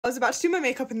I was about to do my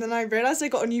makeup and then I realised I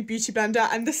got a new beauty blender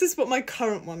and this is what my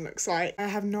current one looks like. I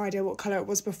have no idea what colour it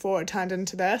was before it turned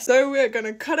into this. So we're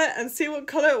gonna cut it and see what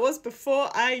colour it was before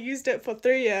I used it for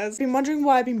 3 years. I've been wondering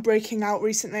why I've been breaking out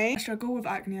recently. I struggle with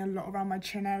acne a lot around my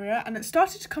chin area and it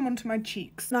started to come onto my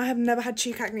cheeks. And I have never had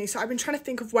cheek acne, so I've been trying to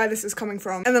think of where this is coming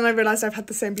from. And then I realised I've had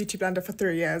the same beauty blender for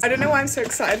 3 years. I don't know why I'm so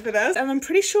excited for this. And I'm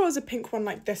pretty sure it was a pink one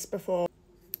like this before.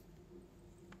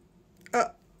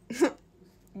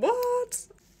 What?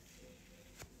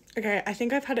 Okay, I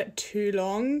think I've had it too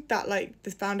long that like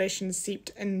the foundation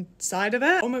seeped inside of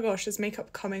it. Oh my gosh, there's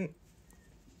makeup coming.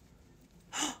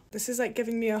 This is like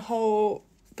giving me a whole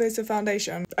base of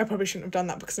foundation. I probably shouldn't have done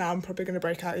that because now I'm probably going to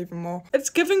break out even more. It's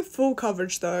giving full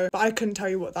coverage though, but I couldn't tell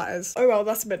you what that is. Oh well,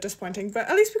 that's a bit disappointing, but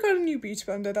at least we got a new beauty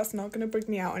blender. That's not going to bring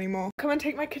me out anymore. Come and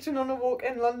take my kitten on a walk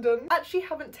in London. Actually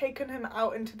haven't taken him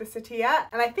out into the city yet,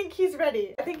 and I think he's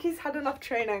ready. I think he's had enough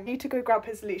training. I need to go grab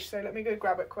his leash, so let me go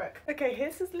grab it quick. Okay,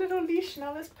 here's his little leash.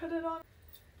 Now let's put it on.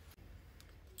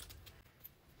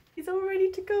 He's all ready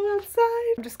to go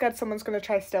outside. I'm just scared someone's gonna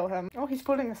try steal him. Oh, he's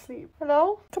falling asleep.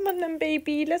 Hello? Come on then,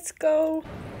 baby. Let's go.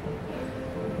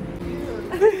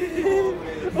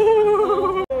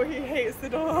 Oh, he hates the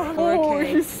dog. Oh,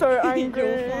 he's so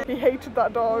angry. He hated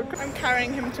that dog. I'm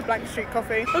carrying him to Blank Street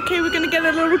Coffee. Okay, we're gonna get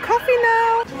a little coffee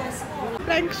now.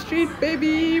 Blank Street,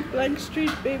 baby. Blank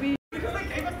Street, baby.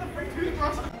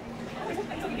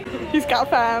 He's got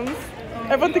fans.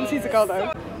 Everyone thinks he's a girl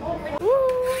though.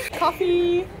 Woo,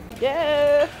 coffee.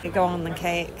 Yeah. You go on the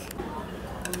cake.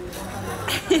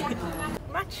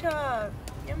 Matcha.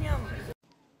 Yum yum.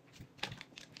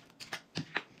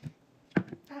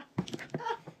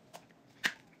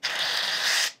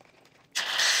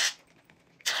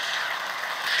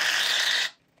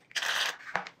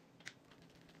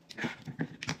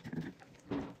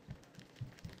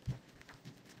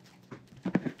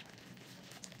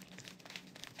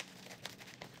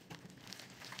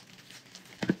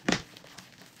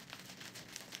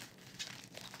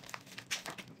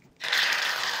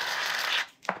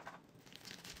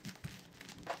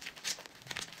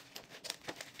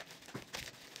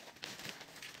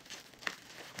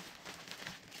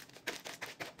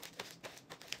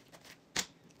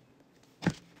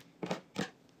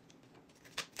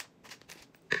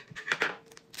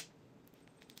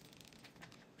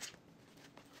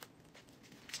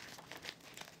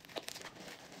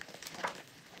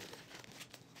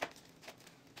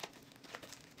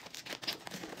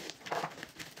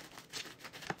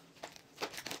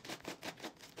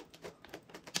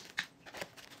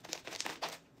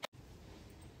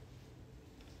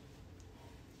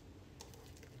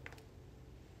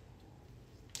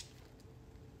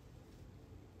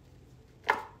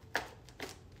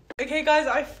 Okay guys,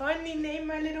 I finally named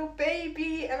my little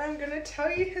baby and I'm gonna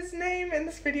tell you his name in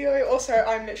this video. Also,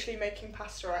 I'm literally making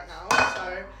pasta right now,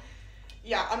 so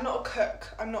yeah, I'm not a cook,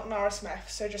 I'm not Nara Smith,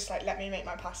 so just like let me make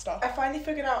my pasta. I finally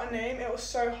figured out a name. It was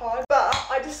so hard, but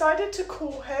I decided to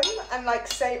call him and like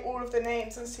say all of the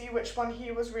names and see which one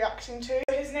he was reacting to.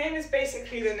 So his name is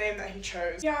basically the name that he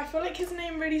chose. Yeah, I feel like his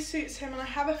name really suits him and I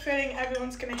have a feeling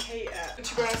everyone's gonna hate it. And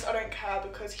to be honest, I don't care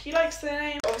because he likes the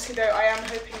name. Obviously though, I am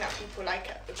hoping that people like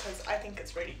it because I think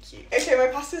it's really cute. Okay, my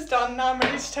pasta's done. Now I'm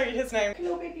ready to tell you his name.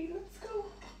 Hello baby, let's go.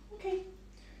 Okay.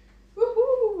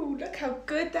 Woohoo! Look how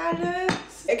good that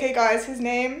looks. Okay guys, his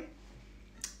name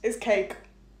is Cake.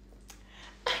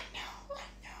 I know.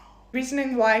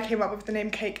 Reasoning why I came up with the name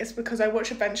Cake is because I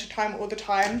watch Adventure Time all the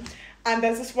time. And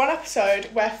there's this one episode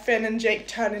where Finn and Jake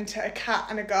turn into a cat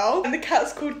and a girl. And the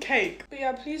cat's called Cake. But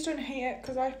yeah, please don't hate it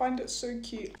because I find it so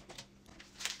cute.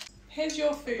 Here's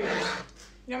your food.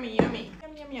 Yummy, yummy.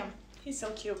 Yum, yum, yum. He's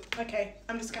so cute. Okay,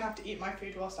 I'm just gonna have to eat my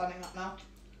food while standing up now.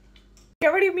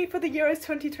 Get ready with me for the Euros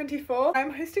 2024.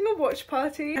 I'm hosting a watch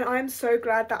party and I'm so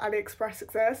glad that AliExpress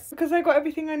exists because I got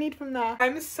everything I need from there.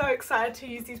 I'm so excited to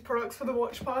use these products for the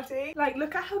watch party. Like,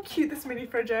 look at how cute this mini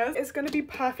fridge is. It's going to be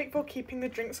perfect for keeping the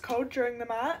drinks cold during the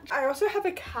match. I also have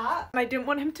a cat and I didn't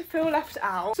want him to feel left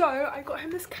out, so I got him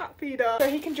this cat feeder so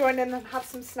he can join in and have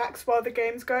some snacks while the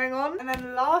game's going on. And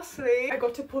then lastly, I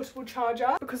got a portable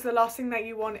charger because the last thing that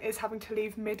you want is having to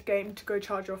leave mid-game to go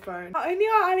charge your phone. Not only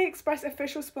are AliExpress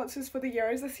official sponsors for the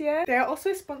Euros this year, they are also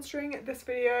sponsoring this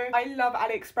video. I love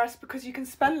AliExpress because you can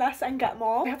spend less and get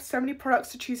more. They have so many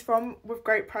products to choose from with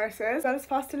great prices, as well as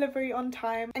fast delivery on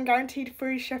time and guaranteed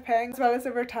free shipping, as well as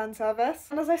a return service.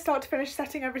 And as I start to finish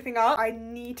setting everything up, I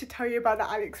need to tell you about the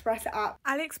AliExpress app.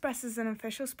 AliExpress is an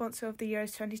official sponsor of the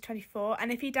Euros 2024,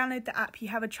 and if you download the app, you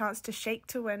have a chance to shake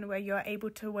to win, where you're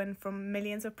able to win from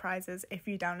millions of prizes if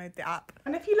you download the app.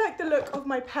 And if you like the look of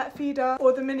my pet feeder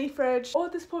or the mini fridge or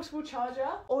this portable charger,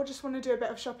 or just want to want to do a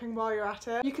bit of shopping while you're at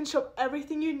it, you can shop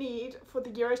everything you need for the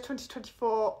Euros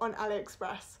 2024 on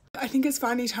AliExpress. I think it's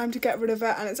finally time to get rid of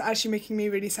it, and it's actually making me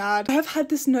really sad. I have had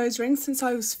this nose ring since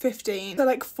I was 15, so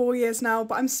like 4 years now,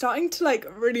 but I'm starting to like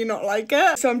really not like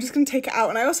it. So I'm just gonna take it out,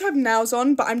 and I also have nails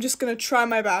on, but I'm just gonna try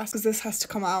my best because this has to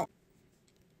come out.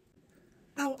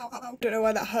 Ow, ow, ow, ow. Don't know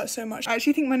why that hurts so much. I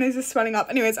actually think my nose is swelling up.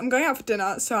 Anyways, I'm going out for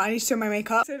dinner, so I need to do my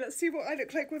makeup. So let's see what I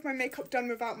look like with my makeup done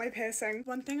without my piercing.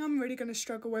 One thing I'm really going to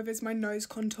struggle with is my nose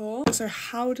contour. So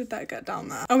how did that get down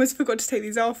there? I almost forgot to take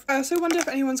these off. I also wonder if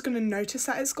anyone's going to notice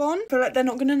that it's gone. I feel like they're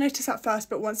not going to notice at first,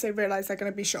 but once they realise, they're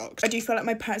going to be shocked. I do feel like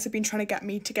my parents have been trying to get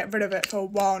me to get rid of it for a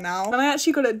while now. When I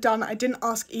actually got it done, I didn't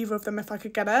ask either of them if I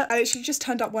could get it. I literally just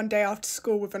turned up one day after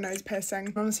school with a nose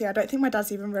piercing. Honestly, I don't think my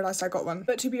dad's even realised I got one.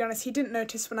 But to be honest, he didn't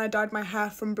notice when I dyed my hair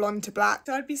from blonde to black,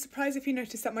 so I'd be surprised if he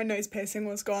noticed that my nose piercing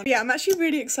was gone. But yeah, I'm actually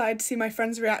really excited to see my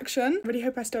friend's reaction. I really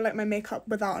hope I still like my makeup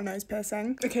without a nose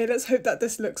piercing. Okay, let's hope that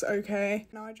this looks okay.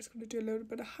 Now I just gotta do a little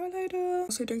bit of highlighter,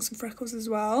 also doing some freckles as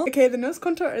well. Okay, the nose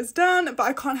contour is done, but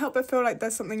I can't help but feel like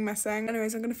there's something missing.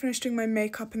 Anyways, I'm gonna finish doing my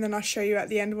makeup and then I'll show you at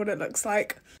the end what it looks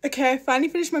like. Okay, I finally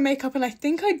finished my makeup and I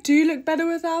think I do look better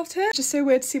without it. Just so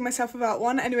weird to see myself without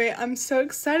one. Anyway, I'm so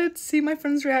excited to see my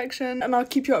friend's reaction and I'll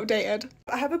keep you updated.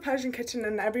 I have a Persian kitten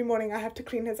and every morning I have to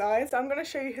clean his eyes, so I'm going to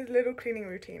show you his little cleaning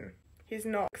routine. He's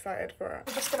not excited for it.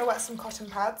 I'm just going to wet some cotton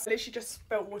pads. I literally just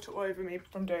spilled water all over me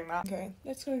from doing that. Okay,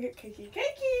 let's go and get Cakey.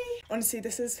 Cakey! Honestly,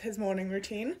 this is his morning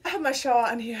routine. I have my shower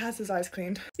and he has his eyes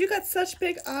cleaned. You got such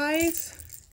big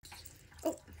eyes.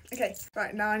 Oh, okay.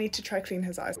 Right, now I need to try clean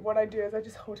his eyes. What I do is I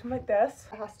just hold him like this.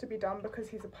 It has to be done because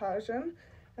he's a Persian,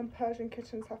 and Persian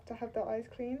kittens have to have their eyes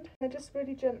cleaned. I just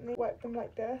really gently wipe them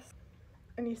like this,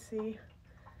 and you see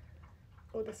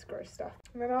all this gross stuff.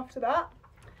 And then after that,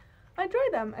 I dry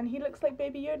them, and he looks like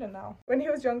Baby Yoda now. When he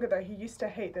was younger though, he used to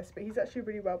hate this, but he's actually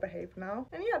really well behaved now.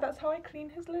 And yeah, that's how I clean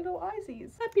his little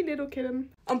eyesies. Happy little kitten.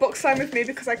 Unbox slime with me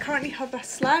because I currently have a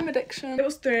slime addiction. It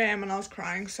was 3 AM and I was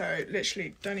crying, so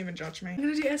literally don't even judge me. I'm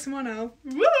gonna do ASMR now.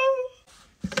 Woo!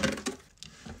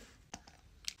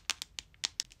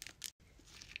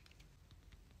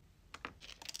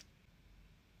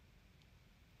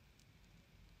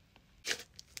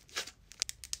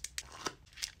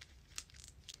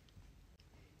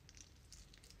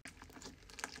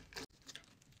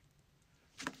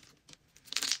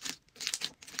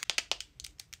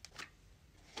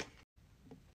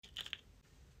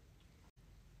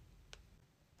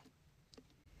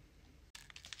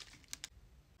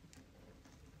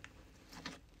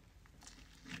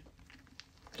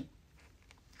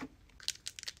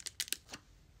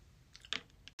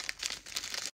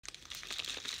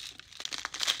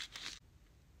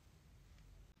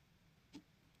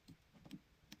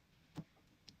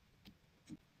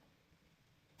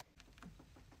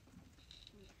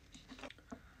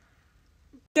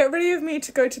 Get ready with me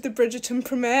to go to the Bridgerton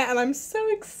premiere, and I'm so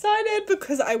excited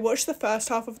because I watched the first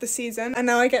half of the season and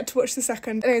now I get to watch the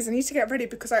second. Anyways, I need to get ready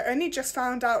because I only just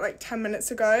found out like 10 minutes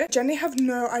ago. I generally have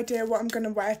no idea what I'm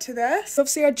gonna wear to this.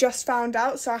 Obviously I just found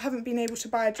out, so I haven't been able to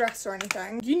buy a dress or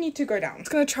anything. You need to go down. I'm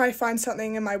just gonna try find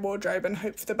something in my wardrobe and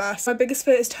hope for the best. My biggest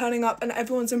fear is turning up and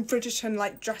everyone's in Bridgerton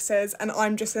like dresses and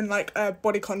I'm just in like a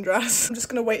bodycon dress. I'm just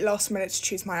gonna wait last minute to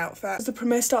choose my outfit. The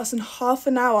premiere starts in half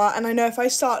an hour and I know if I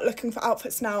start looking for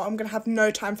outfits now, I'm gonna have no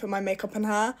time for my makeup and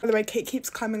hair. By the way, Kate keeps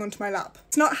climbing onto my lap.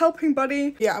 It's not helping,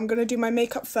 buddy. Yeah, I'm gonna do my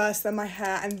makeup first, then my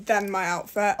hair, and then my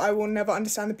outfit. I will never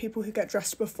understand the people who get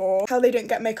dressed before. How they don't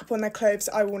get makeup on their clothes,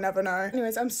 I will never know.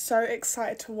 Anyways, I'm so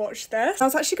excited to watch this. I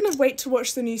was actually gonna wait to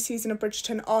watch the new season of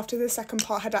Bridgerton after the second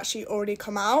part had actually already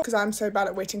come out because I'm so bad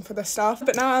at waiting for this stuff.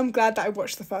 But now I'm glad that I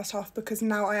watched the first half because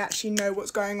now I actually know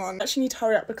what's going on. I actually need to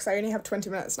hurry up because I only have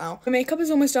 20 minutes now. The makeup is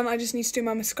almost done. I just need to do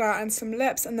my mascara and some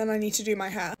lips, and then I need to do my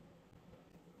hair.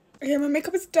 Okay, my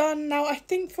makeup is done. Now I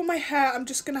think for my hair, I'm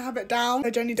just gonna have it down.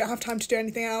 I generally don't have time to do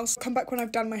anything else. Come back when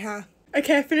I've done my hair.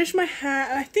 Okay, I finished my hair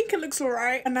and I think it looks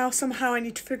alright. And now somehow I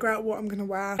need to figure out what I'm gonna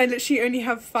wear. I literally only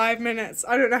have 5 minutes.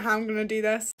 I don't know how I'm gonna do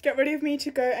this. Get ready with me to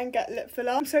go and get lip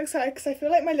filler. I'm so excited because I feel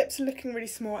like my lips are looking really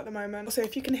small at the moment. Also,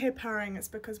 if you can hear purring, it's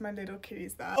because my little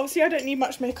kitty's there. Obviously, I don't need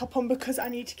much makeup on because I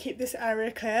need to keep this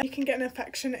area clear. You can get an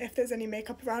infection if there's any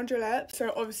makeup around your lips.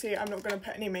 So obviously, I'm not gonna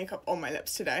put any makeup on my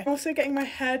lips today. I'm also getting my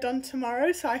hair done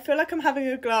tomorrow, so I feel like I'm having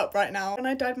a glow up right now. When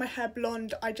I dyed my hair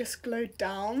blonde, I just glowed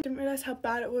down. Didn't realise how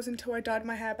bad it was until I I dyed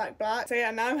my hair back black. So yeah,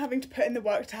 now I'm having to put in the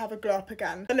work to have a glow up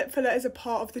again. The lip filler is a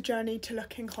part of the journey to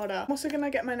looking hotter. I'm also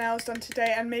gonna get my nails done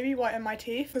today and maybe whiten my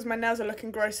teeth because my nails are looking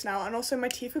gross now, and also my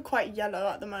teeth are quite yellow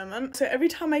at the moment. So every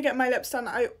time I get my lips done,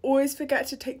 I always forget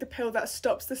to take the pill that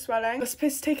stops the swelling. I'm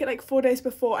supposed to take it like 4 days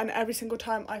before, and every single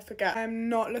time I forget. I'm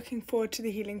not looking forward to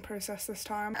the healing process this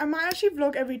time. I might actually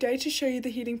vlog every day to show you the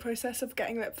healing process of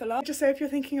getting lip filler, just so if you're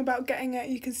thinking about getting it,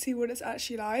 you can see what it's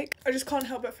actually like. I just can't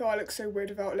help but feel I look so weird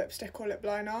without lipstick or lip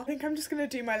liner. I think I'm just gonna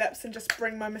do my lips and just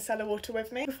bring my micellar water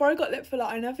with me. Before I got lip filler,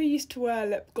 I never used to wear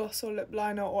lip gloss or lip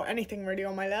liner or anything really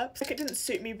on my lips. Like, it didn't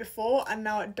suit me before, and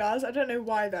now it does. I don't know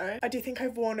why though. I do think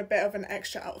I've worn a bit of an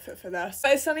extra outfit for this.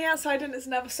 But it's sunny outside and it's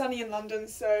never sunny in London,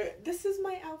 so this is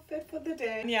my outfit for the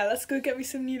day. And yeah, let's go get me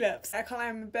some new lips. I can't lie,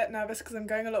 I'm a bit nervous because I'm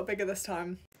going a lot bigger this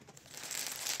time.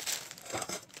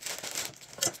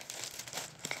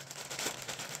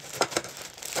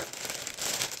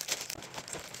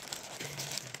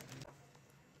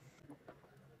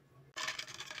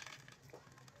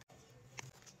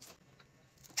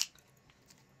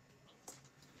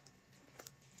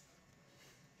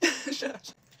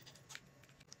 Shut.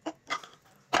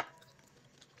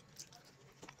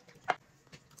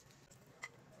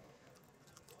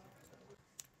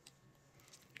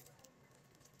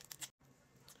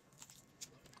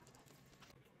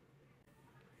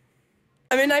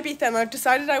 I'm in Ibiza and I've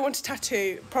decided I want a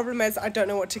tattoo. Problem is, I don't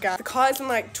know what to get. The car is in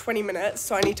like 20 minutes,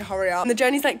 so I need to hurry up. And the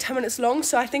journey's like 10 minutes long,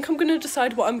 so I think I'm gonna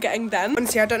decide what I'm getting then.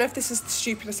 Honestly, I don't know if this is the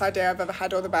stupidest idea I've ever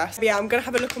had or the best. But yeah, I'm gonna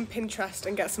have a look on Pinterest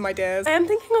and get some ideas. I am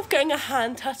thinking of getting a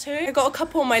hand tattoo. I got a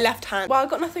couple on my left hand. Well, I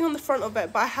got nothing on the front of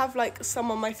it, but I have like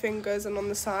some on my fingers and on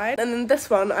the side. And then this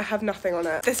one, I have nothing on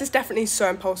it. This is definitely so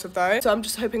impulsive though, so I'm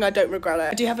just hoping I don't regret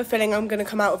it. I do have a feeling I'm gonna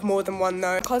come out with more than one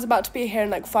though. The car's about to be here in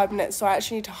like 5 minutes, so I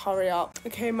actually need to hurry up.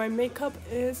 Okay, my makeup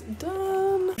is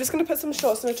done. I'm just gonna put some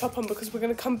shorts and a top on because we're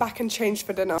gonna come back and change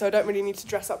for dinner, so I don't really need to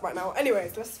dress up right now.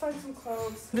 Anyways, let's find some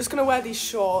clothes. I'm just gonna wear these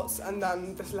shorts and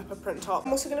then this leopard print top.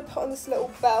 I'm also gonna put on this little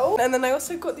belt, and then I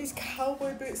also got these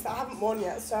cowboy boots that I haven't worn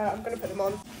yet, so I'm gonna put them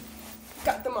on.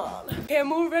 Got them on. Okay,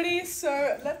 I'm all ready,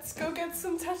 so let's go get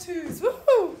some tattoos.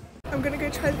 Woohoo! I'm gonna go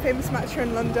try the famous matcha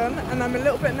in London, and I'm a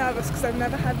little bit nervous because I've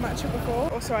never had matcha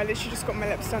before. Also, I literally just got my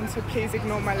lips done, so please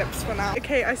ignore my lips for now.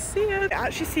 Okay, I see it. It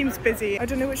actually seems busy. I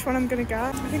don't know which one I'm gonna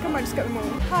get. I think I might just get them all.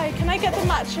 Hi, can I get the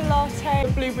matcha latte,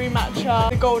 the blueberry matcha,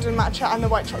 the golden matcha, and the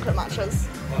white chocolate matchas?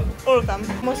 All of them.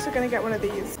 I'm also gonna get one of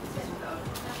these.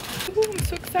 Ooh, I'm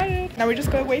so excited. Now we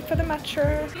just gotta wait for the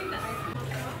matcha.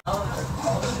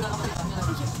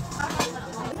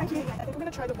 Thank you. I think I'm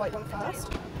gonna try the white one first.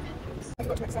 I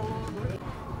forgot to mix them.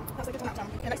 That's like a matcha.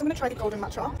 Okay, next I'm going to try the golden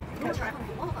matcha. I'm going to try it.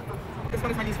 This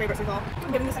one is my least favourite so far.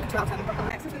 I'm giving this like a 2 out of 10.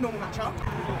 Next is the normal matcha.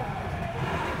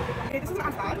 Okay, this isn't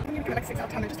as bad. I'm going to give it like a 6 out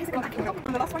of 10. It just tastes like a milk.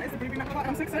 And the last one is the blueberry matcha.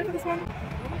 I'm so excited for this one.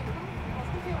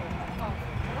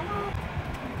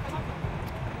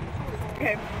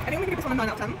 Okay, I think I'm going to give this one a 9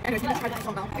 out of 10. Anyways, let's try this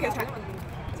one now. Okay, let's try it.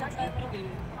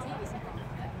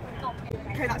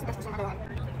 Okay, that's the best one I've ever had.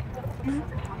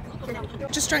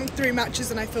 Just drank 3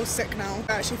 matchas and I feel sick now.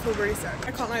 I actually feel really sick.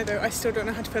 I can't lie though, I still don't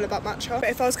know how to feel about matcha.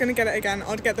 But if I was going to get it again,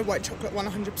 I'd get the white chocolate one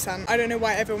 100%. I don't know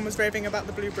why everyone was raving about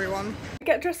the blueberry one.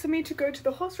 Get dressed for me to go to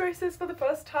the horse races for the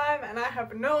first time, and I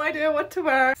have no idea what to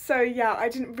wear. So yeah, I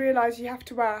didn't realise you have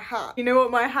to wear a hat. You know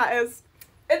what my hat is?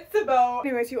 It's a bow.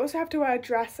 Anyways, you also have to wear a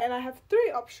dress, and I have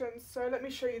 3 options, so let me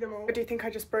show you them all. I do think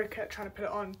I just broke it trying to put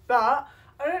it on, but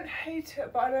I don't hate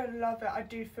it, but I don't love it. I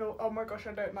do feel, oh my gosh,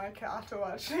 I don't like it at all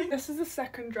actually. This is the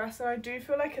second dress, and I do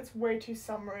feel like it's way too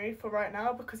summery for right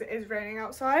now because it is raining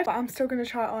outside, but I'm still gonna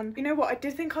try it on. You know what, I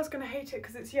did think I was gonna hate it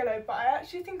because it's yellow, but I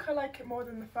actually think I like it more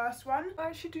than the first one. I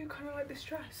actually do kind of like this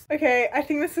dress. Okay, I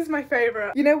think this is my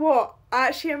favourite. You know what, I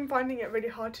actually am finding it really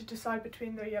hard to decide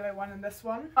between the yellow one and this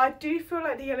one. I do feel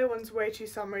like the yellow one's way too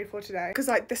summery for today because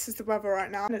like this is the weather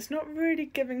right now and it's not really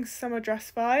giving summer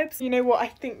dress vibes. You know what, I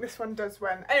think this one does win.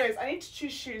 Anyways, I need to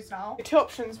choose shoes now. 2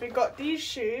 options, we've got these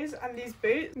shoes and these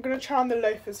boots. I'm gonna try on the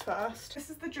loafers first. This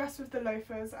is the dress with the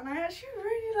loafers and I actually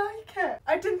really like it.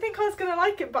 I didn't think I was gonna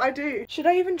like it, but I do. Should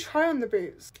I even try on the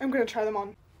boots? I'm gonna try them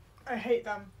on. I hate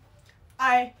them.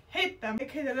 I hate them.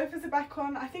 Okay, the loafers are back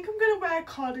on. I think I'm gonna wear a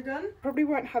cardigan. Probably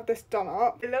won't have this done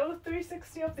up. A little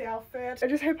 360 of the outfit. I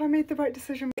just hope I made the right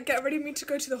decision. Get ready for me to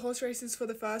go to the horse races for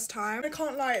the first time. I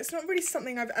can't lie, it's not really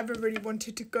something I've ever really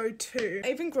wanted to go to. I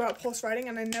even grew up horse riding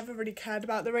and I never really cared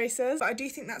about the races. But I do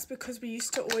think that's because we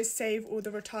used to always save all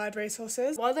the retired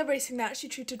racehorses. While they're racing, they're actually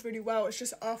treated really well. It's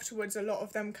just afterwards a lot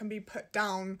of them can be put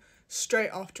down straight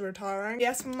after retiring.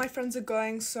 Yeah, some of my friends are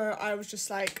going, so I was just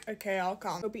like, okay, I'll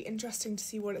come. It'll be interesting to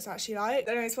see what it's actually like.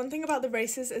 But anyways, one thing about the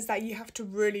races is that you have to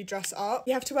really dress up.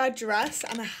 You have to wear a dress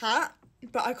and a hat.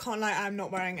 But I can't lie, I'm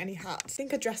not wearing any hats. I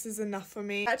think a dress is enough for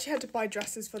me. I actually had to buy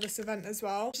dresses for this event as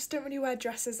well. I just don't really wear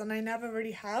dresses and I never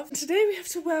really have. Today we have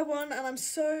to wear one and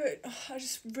I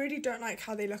just really don't like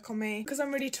how they look on me. Because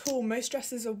I'm really tall, most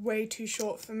dresses are way too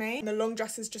short for me. And the long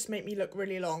dresses just make me look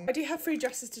really long. I do have 3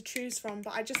 dresses to choose from,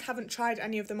 but I just haven't tried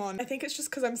any of them on. I think it's just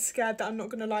because I'm scared that I'm not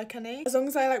going to like any. As long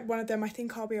as I like one of them, I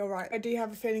think I'll be alright. I do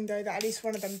have a feeling though that at least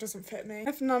one of them doesn't fit me.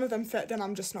 If none of them fit, then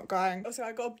I'm just not going. Also,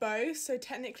 I got a bow, so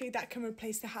technically that can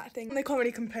replace the hat thing. And they can't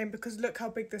really complain because look how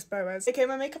big this bow is. Okay,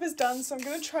 my makeup is done, so I'm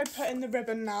gonna try putting the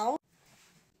ribbon now.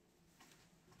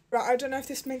 Right, I don't know if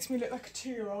this makes me look like a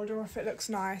 2-year-old or if it looks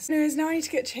nice. Anyways, now I need to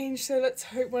get changed, so let's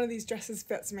hope one of these dresses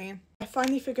fits me. I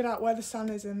finally figured out where the sun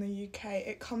is in the UK.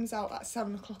 It comes out at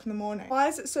 7 o'clock in the morning. Why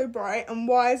is it so bright and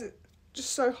why is it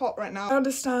just so hot right now? I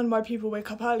understand why people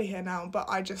wake up early here now, but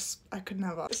I could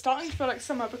never. It's starting to feel like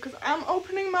summer because I'm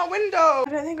opening my window. I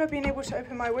don't think I've been able to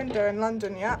open my window in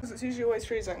London yet because it's usually always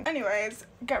freezing. Anyways,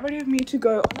 get ready with me to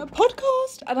go on a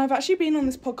podcast. And I've actually been on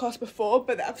this podcast before,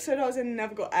 but the episode I was in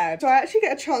never got aired. So I actually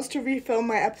get a chance to refilm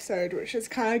my episode, which is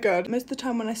kind of good. Most of the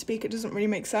time when I speak, it doesn't really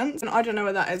make sense. And I don't know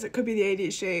what that is. It could be the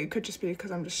ADHD. It could just be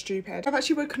because I'm just stupid. I've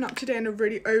actually woken up today in a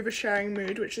really oversharing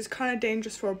mood, which is kind of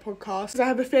dangerous for a podcast because I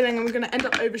have a feeling I'm going to end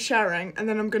up oversharing and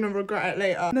then I'm going to regret it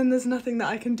later. And then there's nothing that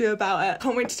I can do about it.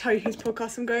 Can't wait to tell you whose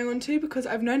podcast I'm going on to because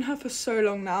I've known her for so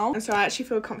long now. And so I actually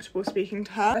feel comfortable speaking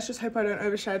to her. Let's just hope I don't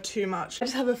overshare too much. I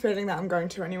just have a feeling that I'm going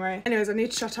to anyway. Anyways, I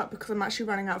need to shut up because I'm actually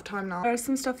running out of time now. There's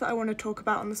some stuff that I want to talk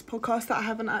about on this podcast that I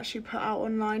haven't actually put out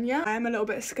online yet. I am a little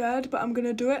bit scared, but I'm going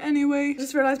to do it anyway. I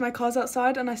just realised my car's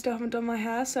outside and I still haven't done my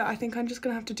hair, so I think I'm just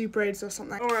going to have to do braids or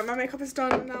something. Alright, my makeup is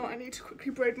done. Now I need to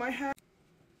quickly braid my hair.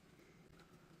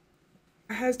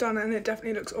 My hair's done and it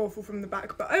definitely looks awful from the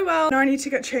back, but oh well. Now I need to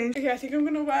get changed. Okay, I think I'm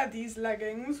gonna wear these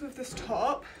leggings with this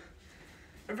top.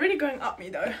 They're really going up me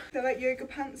though. They're like yoga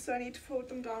pants, so I need to fold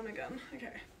them down again.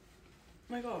 Okay. Oh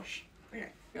my gosh. Okay.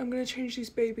 I'm gonna change these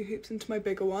baby hoops into my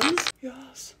bigger ones.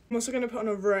 Yes. I'm also gonna put on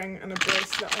a ring and a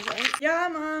bracelet, I think. Yeah,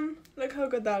 man. Look how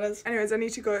good that is. Anyways, I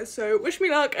need to go, so wish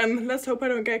me luck and let's hope I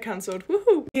don't get cancelled.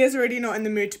 Woohoo! He is already not in the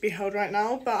mood to be held right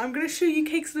now, but I'm gonna show you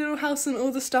Cake's little house and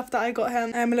all the stuff that I got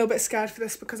him. I'm a little bit scared for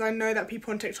this because I know that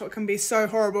people on TikTok can be so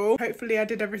horrible. Hopefully I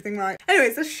did everything right.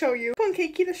 Anyways, let's show you. Come on,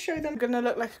 Cakey, let's show them. I'm gonna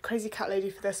look like a crazy cat lady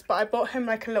for this, but I bought him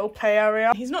like a little play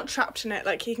area. He's not trapped in it,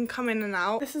 like he can come in and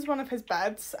out. This is one of his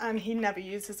beds and he never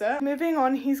uses it. Moving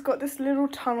on, he's got this little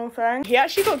tunnel thing. He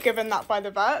actually got given that by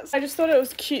the vets. I just thought it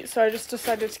was cute, so I just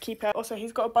decided to keep it. Also,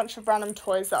 he's got a bunch of random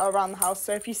toys that are around the house,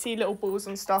 so if you see little balls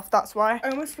and stuff, that's why. I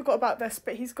almost forgot about this,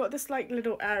 but he's got this like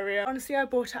little area. Honestly, I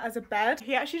bought it as a bed.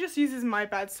 He actually just uses my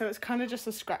bed, so it's kind of just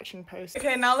a scratching post.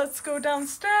 Okay, now let's go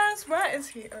downstairs. Where is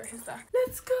he? Oh, he's there.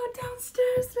 Let's go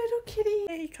downstairs, little kitty.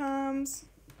 Here he comes.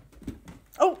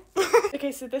 Oh,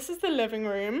 okay, so this is the living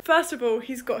room. First of all,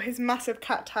 he's got his massive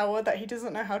cat tower that he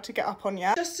doesn't know how to get up on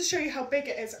yet. Just to show you how big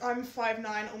it is, I'm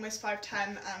 5'9", almost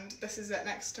 5'10", and this is it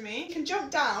next to me. He can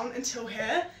jump down until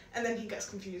here, and then he gets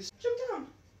confused. Jump down.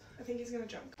 I think he's gonna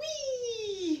jump.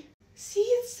 Whee! See,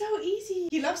 it's so easy.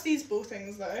 He loves these ball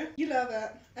things though. You love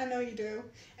it. I know you do.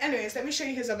 Anyways, let me show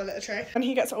you his other litter tray. When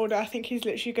he gets older, I think he's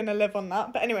literally gonna live on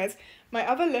that. But anyways, my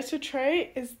other litter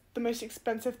tray is the most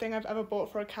expensive thing I've ever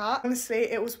bought for a cat.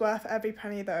 Honestly, it was worth every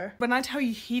penny though. When I tell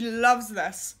you, he loves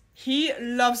this. He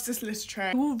loves this litter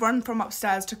tray. He will run from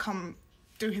upstairs to come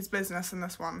do his business in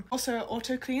this one. Also,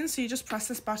 auto clean, so you just press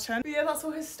this button. But yeah, that's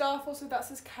all his stuff. Also, that's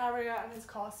his carrier and his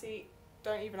car seat.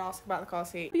 Don't even ask about the car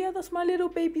seat. But yeah, that's my little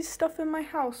baby stuff in my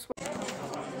house.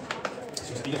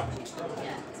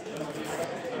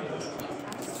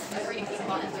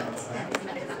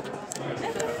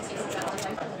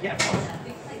 Yeah.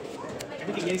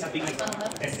 Everything is big.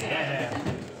 Yeah.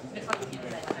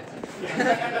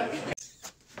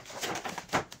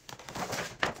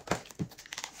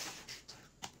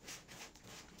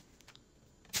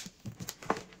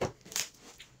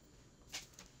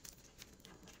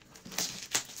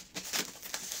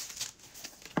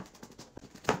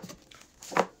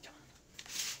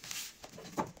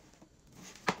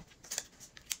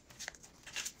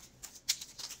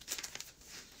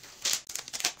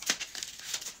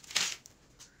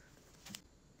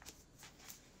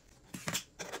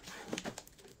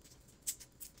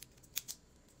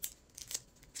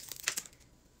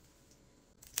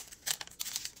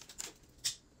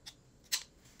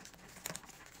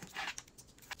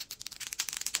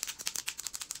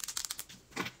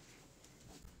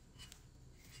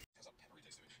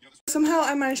 Somehow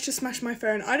I managed to smash my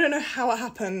phone. I don't know how it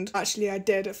happened. Actually, I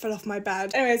did. It fell off my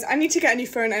bed. Anyways, I need to get a new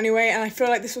phone anyway, and I feel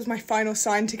like this was my final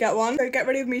sign to get one. So get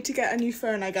ready with me to get a new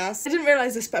phone, I guess. I didn't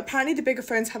realise this, but apparently the bigger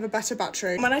phones have a better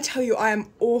battery. When I tell you I am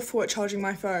awful at charging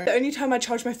my phone. The only time I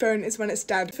charge my phone is when it's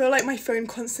dead. I feel like my phone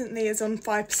constantly is on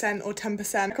 5% or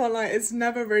 10%. I can't lie, it's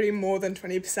never really more than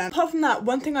 20%. Apart from that,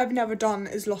 one thing I've never done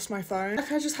is lost my phone.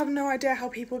 Like, I just have no idea how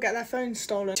people get their phones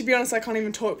stolen. To be honest, I can't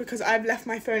even talk because I've left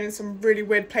my phone in some really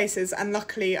weird places, and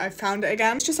luckily I've found it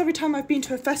again. It's just every time I've been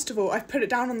to a festival, I've put it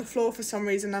down on the floor for some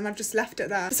reason and I've just left it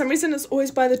there. For some reason it's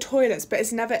always by the toilets, but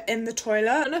it's never in the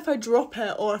toilet. I don't know if I drop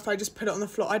it or if I just put it on the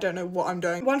floor. I don't know what I'm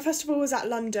doing. One festival was at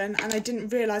London and I didn't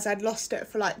realise I'd lost it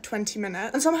for like 20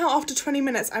 minutes, and somehow after 20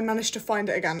 minutes I managed to find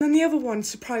it again. And then the other one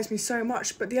surprised me so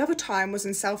much, but the other time was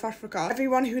in South Africa.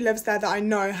 Everyone who lives there that I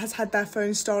know has had their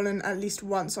phone stolen at least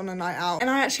once on a night out, and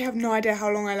I actually have no idea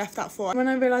how long I left that for. When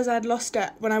I realised I had lost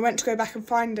it, when I went to go back and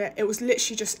find it, it was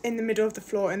literally just in the middle of the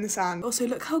floor in the sand. Also,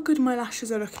 look how good my lashes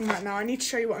are looking right now. I need to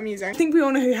show you what I'm using. I think we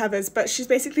all know who Heather's, but she's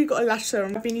basically got a lash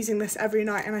serum. I've been using this every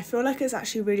night and I feel like it's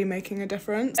actually really making a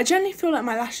difference. I generally feel like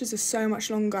my lashes are so much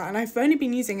longer and I've only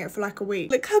been using it for like a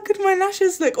week. Look how good my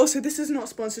lashes look. Also, this is not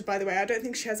sponsored, by the way. I don't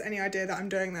think she has any idea that I'm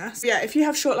doing this. But yeah, if you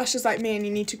have short lashes like me and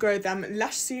you need to grow them,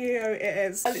 Lash CEO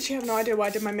it is. I literally have no idea why I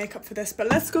did my makeup for this, but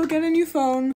let's go get a new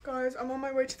phone. Guys, I'm on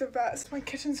my way to the vet. It's my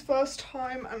kitten's first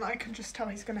time and I can just tell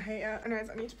he's gonna hate it. Anyways,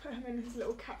 I need to put him in his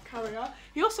little cat carrier.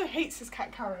 He also hates his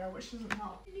cat carrier, which doesn't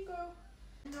help. Here you go.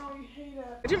 No, you hate it.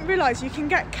 I didn't realise you can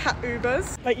get cat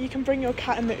Ubers. Like, you can bring your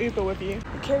cat in the Uber with you.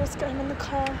 Okay, let's get him in the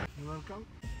car. You're welcome.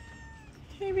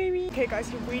 Hey, baby. Okay, guys,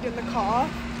 he weed in the car,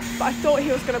 but I thought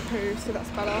he was gonna poo, so that's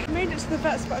better. I made it to the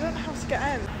vets, but I don't know how to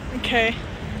get in. Okay,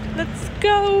 let's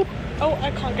go. Oh,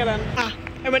 I can't get in. Ah,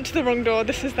 I went to the wrong door.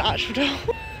 This is the actual door.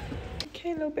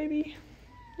 Okay, little baby,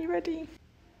 you ready?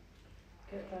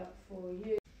 Get that for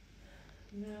you.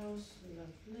 Nails,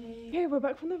 lovely. Okay, we're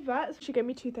back from the vet. She gave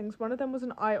me two things. One of them was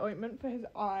an eye ointment for his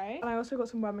eye, and I also got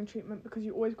some worming treatment because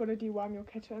you always got to deworm your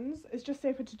kittens. It's just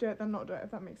safer to do it than not do it,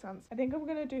 if that makes sense. I think I'm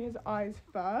gonna do his eyes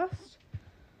first.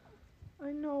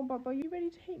 I know, Bubba. You ready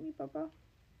to hate me, Bubba?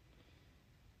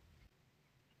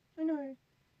 I know.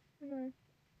 I know.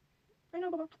 I know,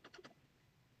 Bubba.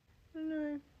 I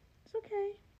know. It's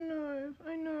okay. No,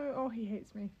 I know. Oh, he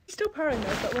hates me. He's still purring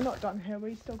though, but we're not done here.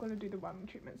 We still got to do the worming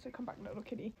treatment, so come back, little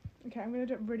kitty. Okay, I'm going to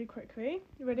do it really quickly.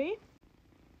 You ready?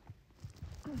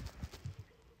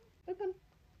 Open.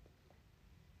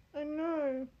 I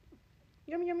know.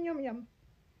 Yum, yum, yum, yum.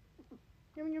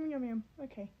 Yum, yum, yum, yum.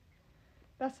 Okay.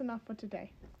 That's enough for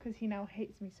today, because he now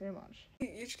hates me so much.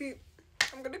 Usually,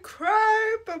 I'm going to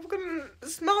cry, but I'm going to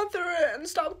smile through it and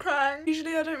stop crying.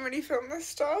 Usually, I don't really film this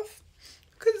stuff,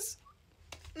 because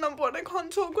number one, I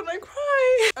can't talk when I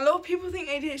cry. A lot of people think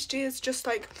ADHD is just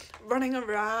like running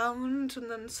around and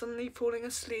then suddenly falling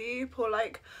asleep or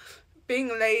like being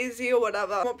lazy or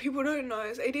whatever. What people don't know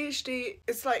is ADHD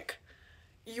is like,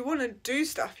 you want to do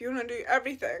stuff, you want to do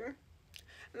everything,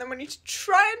 and then when you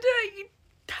try and do it, you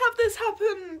have this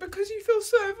happen because you feel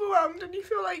so overwhelmed and you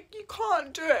feel like you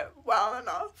can't do it well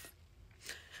enough.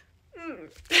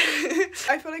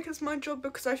 I feel like it's my job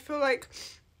because I feel like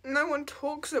no one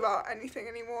talks about anything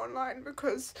anymore online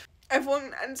because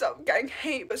everyone ends up getting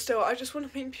hate, but still I just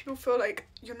want to make people feel like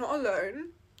you're not alone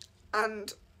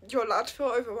and you're allowed to feel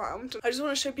overwhelmed. I just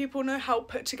want to show people know how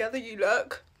put together you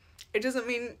look. It doesn't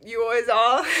mean you always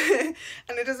are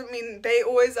and it doesn't mean they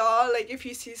always are. Like, if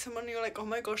you see someone and you're like, oh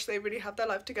my gosh, they really have their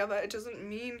life together, it doesn't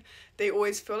mean they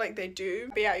always feel like they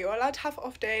do. But yeah, you're allowed to have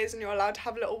off days and you're allowed to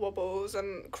have little wobbles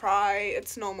and cry.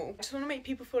 It's normal. I just want to make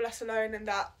people feel less alone and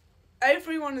that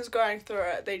everyone is going through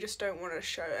it. They just don't want to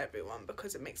show everyone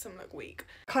because it makes them look weak.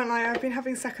 Can't lie, I've been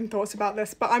having second thoughts about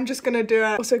this, but I'm just gonna do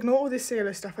it. Also, ignore all this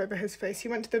yellow stuff over his face. He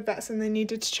went to the vets and they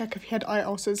needed to check if he had eye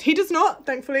ulcers. He does not,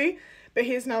 thankfully, but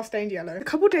he is now stained yellow. A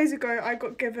couple days ago, I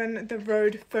got given the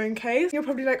Rode phone case. You're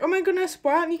probably like, oh my goodness,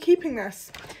 why aren't you keeping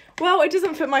this? Well, it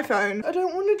doesn't fit my phone. I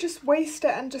don't want to just waste it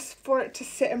and just for it to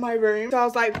sit in my room. So I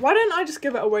was like, why don't I just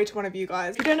give it away to one of you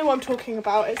guys? If you don't know what I'm talking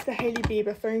about, it's the Hailey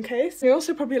Bieber phone case. You're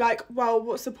also probably like, well,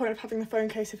 what's the point of having the phone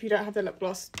case if you don't have the lip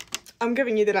gloss? I'm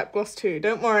giving you the lip gloss too,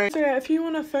 don't worry. So yeah, if you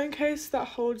want a phone case that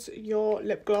holds your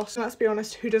lip gloss, and let's be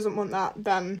honest, who doesn't want that?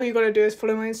 Then all you gotta do is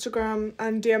follow my Instagram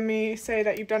and DM me, say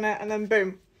that you've done it, and then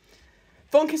boom.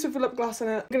 Phone case with a lip gloss in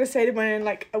it. I'm gonna say the winner in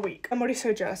like a week. I'm already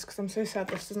so jealous because I'm so sad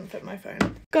this doesn't fit my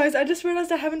phone. Guys, I just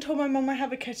realised I haven't told my mum I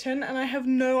have a kitten and I have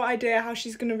no idea how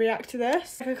she's gonna react to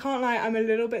this. Like, I can't lie, I'm a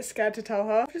little bit scared to tell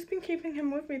her. I've just been keeping him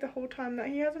with me the whole time that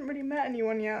he hasn't really met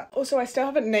anyone yet. Also, I still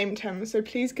haven't named him, so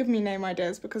please give me name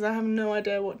ideas because I have no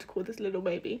idea what to call this little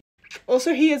baby.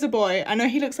 Also, he is a boy. I know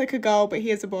he looks like a girl, but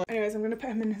he is a boy. Anyways, I'm gonna put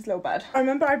him in his little bed. I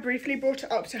remember I briefly brought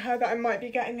it up to her that I might be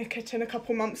getting a kitten a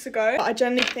couple months ago, but I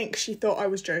generally think she thought I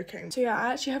was joking. So yeah,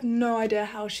 I actually have no idea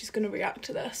how she's gonna react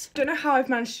to this. I don't know how I've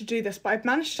managed to do this, but I've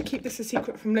managed to keep this a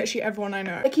secret from literally everyone I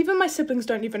know. Like, even my siblings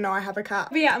don't even know I have a cat.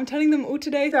 But yeah, I'm telling them all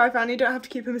today, so I finally don't have to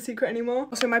keep him a secret anymore.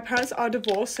 Also, my parents are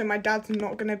divorced, so my dad's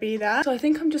not gonna be there. So I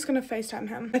think I'm just gonna FaceTime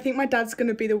him. I think my dad's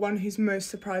gonna be the one who's most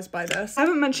surprised by this. I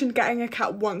haven't mentioned getting a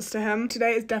cat once to him.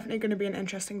 Today is definitely gonna be an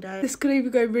interesting day. This could either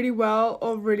go really well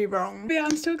or really wrong. But yeah,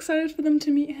 I'm still excited for them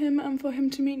to meet him and for him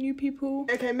to meet new people.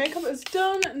 Okay, makeup is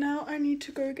done. Now I need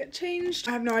to go get changed.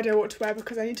 I have no idea what to wear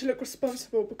because I need to look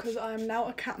responsible because I am now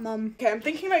a cat mum. Okay, I'm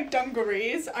thinking like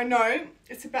dungarees. I know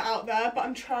it's a bit out there, but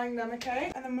I'm trying them,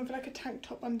 okay? And then with like a tank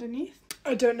top underneath.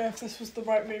 I don't know if this was the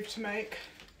right move to make.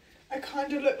 I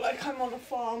kind of look like I'm on a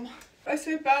farm. I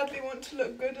so badly want to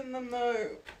look good in them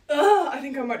though. Ugh, I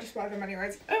think I might just wear them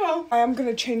anyways. Oh well. I am going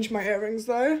to change my earrings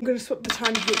though. I'm going to swap the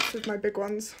tiny hoops with my big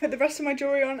ones. Put the rest of my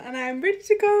jewellery on and I am ready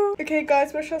to go. Okay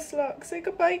guys, wish us luck. Say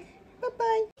goodbye.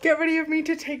 Bye-bye. Get ready with me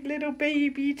to take little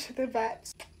baby to the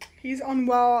vet. He's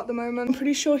unwell at the moment. I'm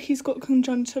pretty sure he's got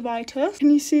conjunctivitis.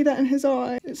 Can you see that in his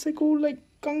eye? It's like all like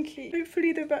gunky.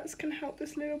 Hopefully the vets can help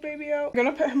this little baby out. I'm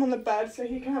gonna put him on the bed so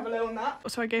he can have a little nap.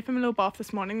 So I gave him a little bath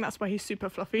this morning. That's why he's super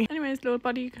fluffy. Anyways, little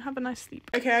buddy, you can have a nice sleep.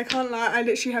 Okay, I can't lie. I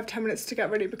literally have 10 minutes to get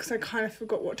ready because I kind of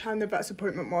forgot what time the vet's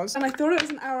appointment was. And I thought it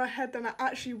was an hour ahead than it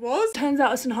actually was. Turns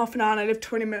out it's in half an hour and I live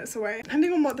 20 minutes away.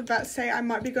 Depending on what the vets say, I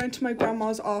might be going to my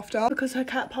grandma's after because her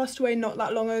cat passed away not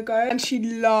that long ago and she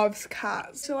loves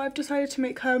cats. So I've decided to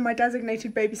make her my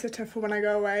designated babysitter for when I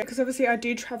go away because obviously I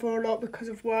do travel a lot because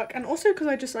of work and also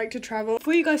because I just like to travel.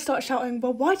 Before you guys start shouting,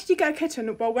 well, why did you get a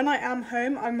kitten? Well, when I am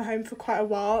home, I'm home for quite a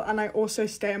while and I also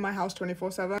stay in my house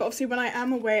 24/7. But obviously when I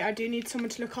am away, I do need someone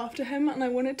to look after him and I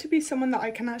want it to be someone that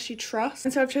I can actually trust.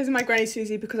 And so I've chosen my granny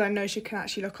Susie because I know she can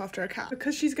actually look after a cat.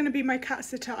 Because she's going to be my cat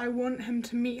sitter, I want him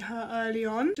to meet her early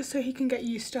on just so he can get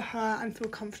used to her and feel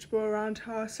comfortable around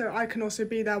her so I can also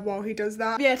be there while he does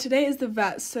that. But yeah, today is the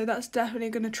vets, so that's definitely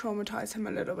going to traumatize him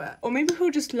a little bit. Or maybe he'll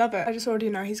just love it. I just already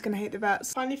know he's going to hate the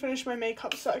vets. Finally finished my makeup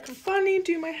so I can finally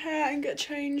do my hair and get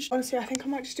changed. Honestly, I think I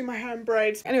might just do my hair in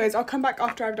braids. Anyways, I'll come back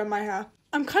after I've done my hair.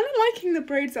 I'm kind of liking the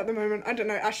braids at the moment. I don't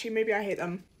know, actually maybe I hate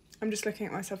them. I'm just looking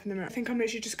at myself in the mirror. I think I'm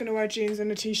literally just gonna wear jeans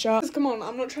and a t-shirt. Just come on,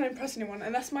 I'm not trying to impress anyone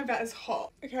unless my vet is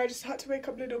hot. Okay, I just had to wake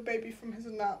up little baby from his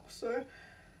nap, so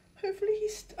hopefully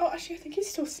he's oh, actually I think he's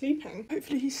still sleeping.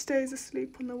 Hopefully he stays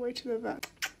asleep on the way to the vet.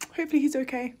 Hopefully he's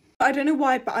okay. I don't know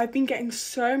why, but I've been getting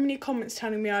so many comments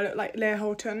telling me I look like Leah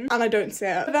Holton and I don't see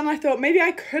it. But then I thought maybe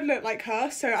I could look like her,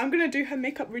 so I'm gonna do her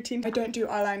makeup routine. I don't do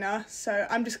eyeliner, so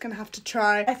I'm just gonna have to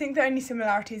try. I think the only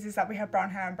similarities is that we have brown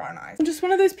hair and brown eyes. I'm just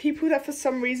one of those people that for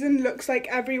some reason looks like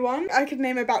everyone. I could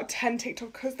name about 10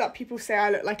 TikTokers that people say I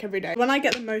look like every day. One I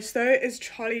get the most though is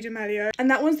Charlie D'Amelio, and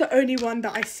that one's the only one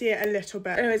that I see it a little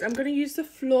bit. Anyways, I'm gonna use the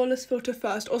Flawless filter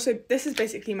first. Also, this is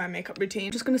basically my makeup routine.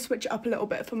 I'm just gonna switch it up a little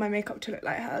bit for my makeup to look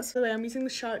like hers. By the way, I'm using the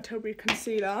Charlotte Tilbury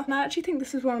concealer and I actually think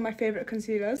this is one of my favourite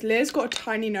concealers. Leah's got a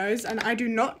tiny nose and I do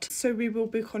not, so we will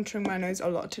be contouring my nose a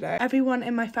lot today. Everyone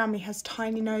in my family has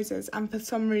tiny noses and for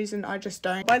some reason I just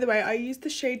don't. By the way, I used the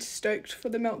shade Stoked for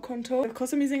the milk contour. Of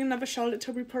course I'm using another Charlotte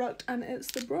Tilbury product and it's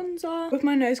the bronzer. With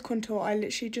my nose contour, I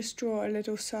literally just draw a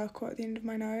little circle at the end of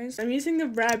my nose. I'm using the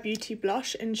Rare Beauty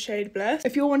blush in shade Bliss.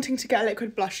 If you're wanting to get a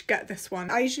liquid blush, get this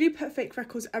one. I usually put fake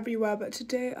freckles everywhere, but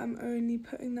today I'm only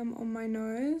putting them on my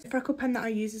nose. The freckle pen that I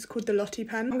use is called the Lottie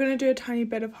pen. I'm gonna do a tiny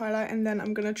bit of highlight and then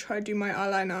I'm gonna try do my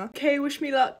eyeliner. Okay, wish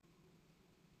me luck.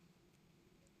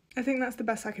 I think that's the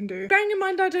best I can do. Bearing in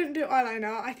mind I don't do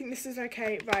eyeliner, I think this is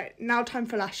okay. Right, now time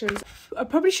for lashes. I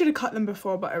probably should have cut them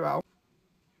before, but oh well.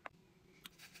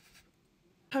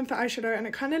 Time for eyeshadow, and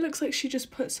it kind of looks like she just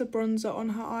puts a bronzer on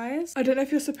her eyes. I don't know if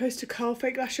you're supposed to curl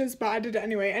fake lashes, but I did it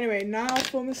anyway. Anyway, now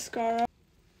for mascara.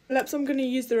 Lips, I'm gonna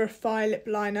use the Refi lip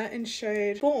liner in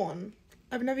shade Fawn.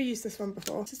 I've never used this one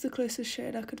before. This is the closest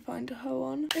shade I could find to her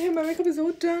on. Okay, my makeup is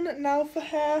all done. Now for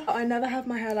hair. I never have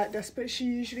my hair like this, but she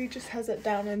usually just has it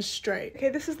down and straight. Okay,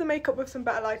 this is the makeup with some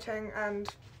better lighting and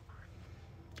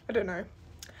I don't know.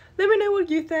 Let me know what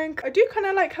you think. I do kind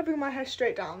of like having my hair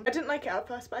straight down. I didn't like it at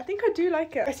first, but I think I do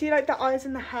like it. I see like the eyes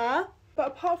and the hair, but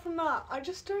apart from that, I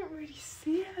just don't really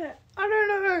see it. I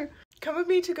don't know. Come with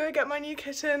me to go get my new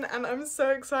kitten and I'm so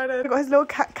excited. I've got his little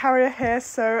cat carrier here,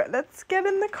 so let's get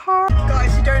in the car.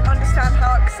 Guys, you don't understand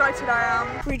how excited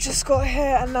I am. We just got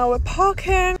here and now we're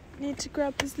parking. Need to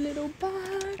grab his little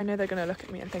bag. I know they're gonna look at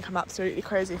me and think I'm absolutely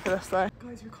crazy for this though.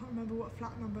 Guys, we can't remember what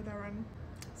flat number they're in.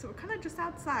 So we're kind of just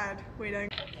outside waiting.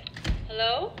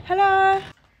 Hello? Hello.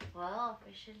 Well,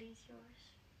 officially it's yours.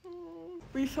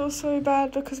 We feel so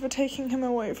bad because we're taking him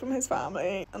away from his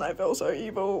family, and I feel so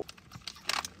evil.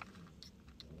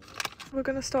 We're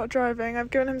gonna start driving. I've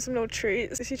given him some little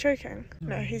treats. Is he choking?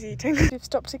 No, he's eating. We've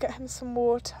stopped to get him some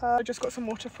water. I just got some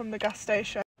water from the gas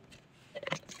station.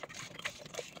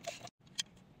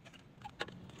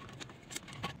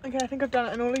 Okay, I think I've done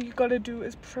it, and all you gotta do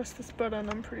is press this button,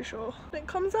 I'm pretty sure. And it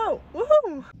comes out.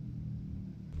 Woohoo!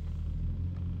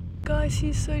 Guys,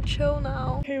 he's so chill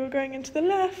now. Okay, we're going into the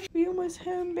left. We almost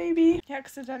home, baby. He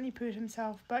accidentally pooed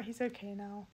himself, but he's okay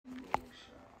now.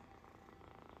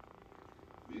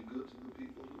 Be good to the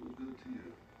people who are good to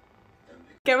you.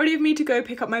 Get ready for me to go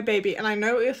pick up my baby, and I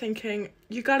know what you're thinking.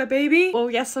 You got a baby? Well,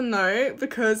 yes and no,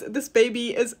 because this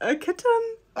baby is a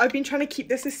kitten. I've been trying to keep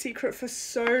this a secret for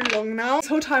so long now. This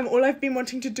whole time, all I've been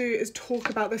wanting to do is talk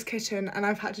about this kitten, and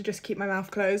I've had to just keep my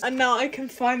mouth closed. And now I can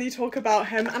finally talk about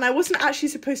him. And I wasn't actually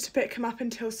supposed to pick him up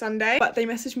until Sunday, but they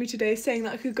messaged me today saying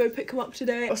that I could go pick him up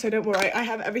today. Also, don't worry, I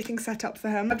have everything set up for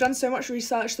him. I've done so much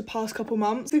research the past couple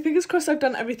months, so fingers crossed I've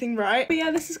done everything right. But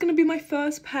yeah, this is gonna be my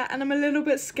first pet, and I'm a little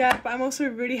bit scared, but I'm also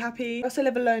really happy. I also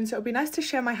live alone, so it'll be nice to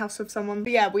share my house with someone.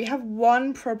 But yeah, we have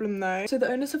one problem though. So the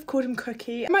owners have called him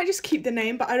Cookie. I might just keep the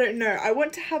name, but I don't know. I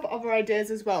want to have other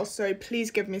ideas as well, so please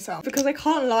give me some. Because I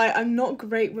can't lie, I'm not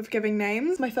great with giving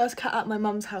names. My first cat at my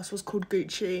mum's house was called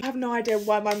Gucci. I have no idea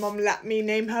why my mum let me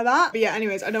name her that. But yeah,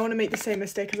 anyways, I don't want to make the same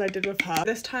mistake as I did with her.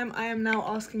 This time I am now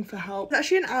asking for help. It's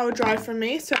actually an hour drive from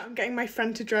me, so I'm getting my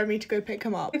friend to drive me to go pick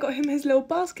him up. I got him his little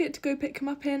basket to go pick him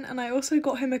up in, and I also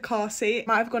got him a car seat.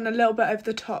 Might have gone a little bit over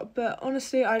the top, but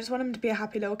honestly, I just want him to be a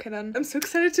happy little kitten. I'm so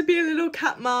excited to be a little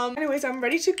cat mum. Anyways, I'm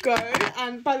ready to go.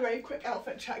 And by the way, quick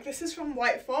outfit check. This is from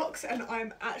White Fox, and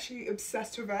I'm actually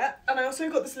obsessed with it. And I also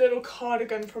got this little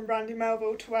cardigan from Brandy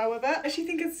Melville to wear with it. I actually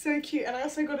think it's so cute, and I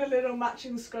also got a little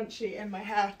matching scrunchie in my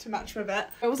hair to match with it.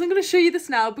 I wasn't going to show you this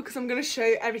now because I'm going to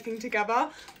show everything together,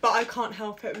 but I can't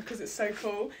help it because it's so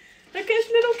cool. Look at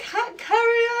his little cat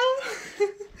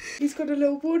carrier. He's got a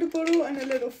little water bottle and a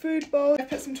little food bowl. I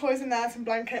put some toys in there, some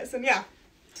blankets, and yeah.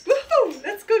 Woohoo!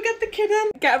 Let's go get the kitten.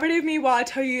 Get rid of me while I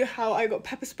tell you how I got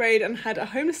pepper sprayed and had a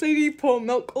homeless lady pour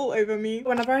milk all over me.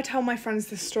 Whenever I tell my friends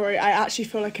this story, I actually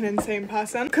feel like an insane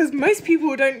person because most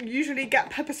people don't usually get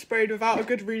pepper sprayed without a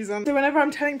good reason. So whenever I'm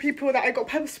telling people that I got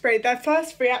pepper sprayed, their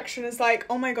first reaction is like,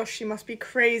 oh my gosh, she must be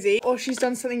crazy, or she's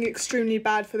done something extremely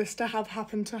bad for this to have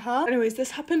happened to her. Anyways,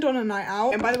 this happened on a night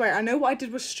out, and by the way, I know what I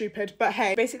did was stupid, but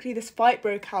hey, basically this fight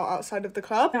broke out outside of the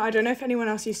club. Now, I don't know if anyone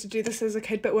else used to do this as a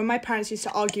kid, but when my parents used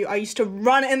to argue, I used to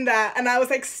run in there and I was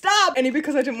like, stop! Only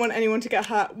because I didn't want anyone to get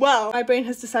hurt. Well, my brain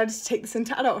has decided to take this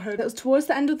into adulthood. It was towards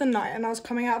the end of the night and I was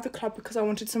coming out of the club because I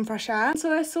wanted some fresh air.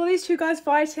 So I saw these two guys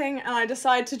fighting and I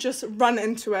decided to just run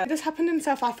into it. This happened in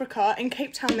South Africa. In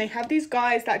Cape Town, they have these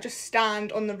guys that just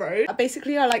stand on the road.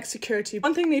 Basically, are like security.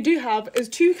 One thing they do have is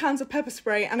 2 cans of pepper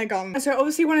spray and a gun. And so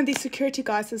obviously one of these security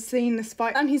guys has seen this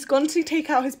fight and he's gone to take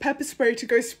out his pepper spray to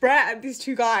go spray it at these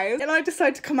 2 guys. And I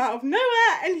decide to come out of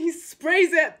nowhere and he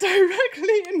sprays it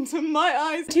directly into my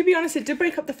eyes. To be honest, it did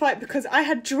break up the fight because I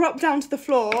had dropped down to the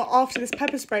floor after this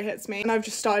pepper spray hits me and I've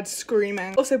just started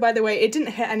screaming. Also, by the way, it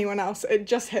didn't hit anyone else, it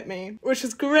just hit me, which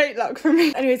is great luck for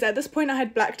me. Anyways, at this point I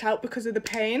had blacked out because of the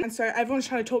pain, and so everyone's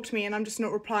trying to talk to me and I'm just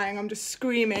not replying. I'm just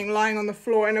screaming, lying on the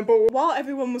floor in a ball. While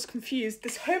everyone was confused,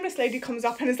 this homeless lady comes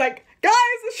up and is like, guys,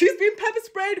 she's been pepper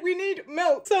sprayed, we need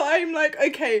milk. So I'm like,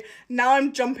 okay, now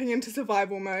I'm jumping into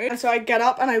survival mode. And so I get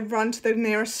up and I run to the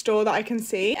nearest store that I can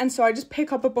see, and so I just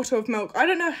pick up a bottle of milk. I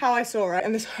don't know how I saw it,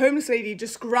 and this homeless lady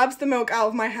just grabs the milk out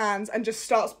of my hands and just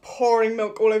starts pouring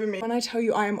milk all over me. When I tell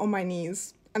you I am on my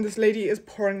knees and this lady is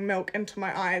pouring milk into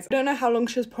my eyes. I don't know how long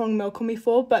she was pouring milk on me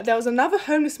for, but there was another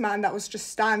homeless man that was just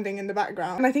standing in the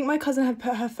background. And I think my cousin had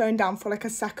put her phone down for like a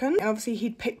second, and obviously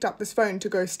he'd picked up this phone to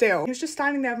go steal. He was just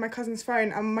standing there with my cousin's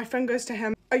phone, and my friend goes to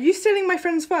him, "Are you stealing my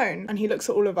friend's phone?" And he looks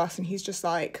at all of us and he's just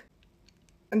like,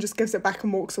 and just gives it back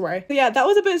and walks away. So yeah, that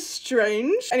was a bit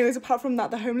strange. Anyways, apart from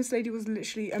that, the homeless lady was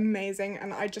literally amazing,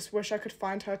 and I just wish I could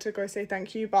find her to go say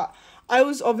thank you, but I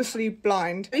was obviously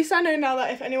blind. At least I know now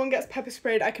that if anyone gets pepper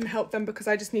sprayed, I can help them because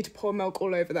I just need to pour milk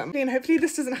all over them. And hopefully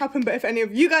this doesn't happen, but if any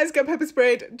of you guys get pepper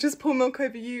sprayed, just pour milk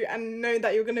over you and know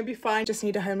that you're gonna be fine. Just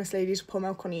need a homeless lady to pour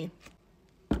milk on you.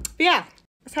 But yeah,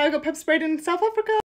 that's how I got pepper sprayed in South Africa.